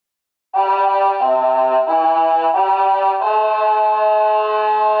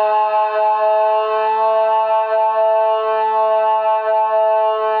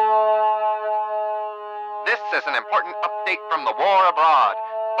is an important update from the war abroad.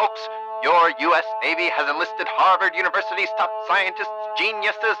 Folks, your U.S. Navy has enlisted Harvard University's top scientists,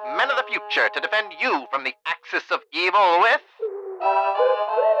 geniuses, men of the future to defend you from the axis of evil with...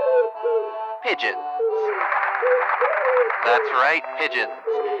 pigeons. That's right, pigeons.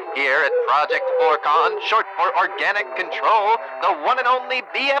 Here at Project Orcon, short for Organic Control, the one and only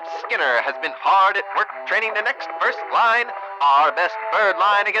B.F. Skinner has been hard at work training the next first line, our best bird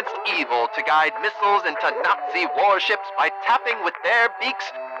line against evil, to guide missiles into Nazi warships by tapping with their beaks,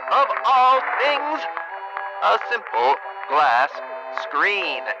 of all things, a simple glass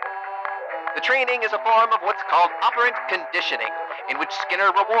screen. The training is a form of what's called operant conditioning, in which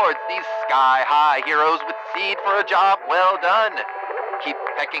Skinner rewards these sky-high heroes with seed for a job well done. Keep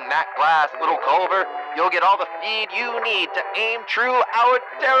pecking that glass, little Culver. You'll get all the feed you need to aim true our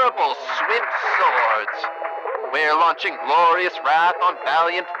terrible swift swords. We're launching glorious wrath on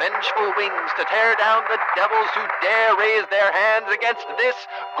valiant, vengeful wings to tear down the devils who dare raise their hands against this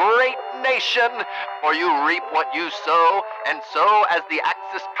great nation. For you reap what you sow, and so as the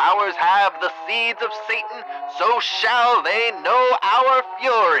Axis powers have the seeds of Satan, so shall they know our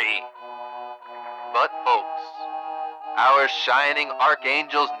fury. But folks, our shining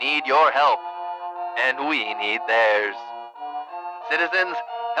archangels need your help, and we need theirs. Citizens,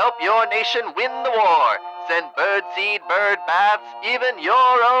 help your nation win the war. Send bird seed, bird baths, even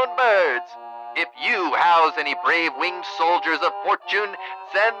your own birds. If you house any brave winged soldiers of fortune,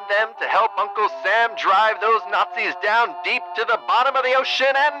 send them to help Uncle Sam drive those Nazis down deep to the bottom of the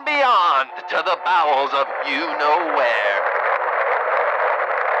ocean and beyond, to the bowels of you-know-where.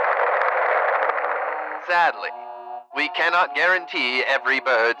 Sadly, we cannot guarantee every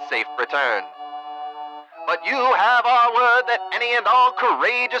bird's safe return. But you have our word that any and all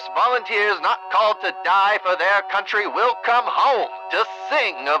courageous volunteers not called to die for their country will come home to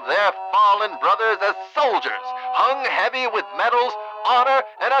sing of their fallen brothers as soldiers, hung heavy with medals, honor,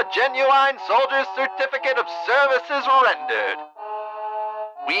 and a genuine soldier's certificate of services rendered.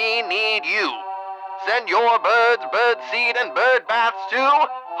 We need you. Send your birds, bird seed, and bird baths to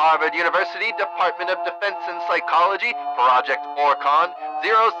Harvard University Department of Defense and Psychology, Project Orcon,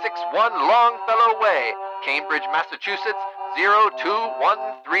 061 Longfellow Way, Cambridge, Massachusetts,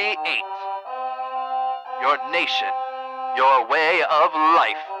 02138. Your nation, your way of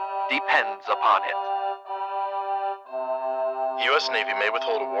life depends upon it. The U.S. Navy may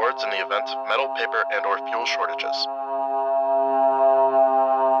withhold awards in the event of metal, paper, and/or fuel shortages.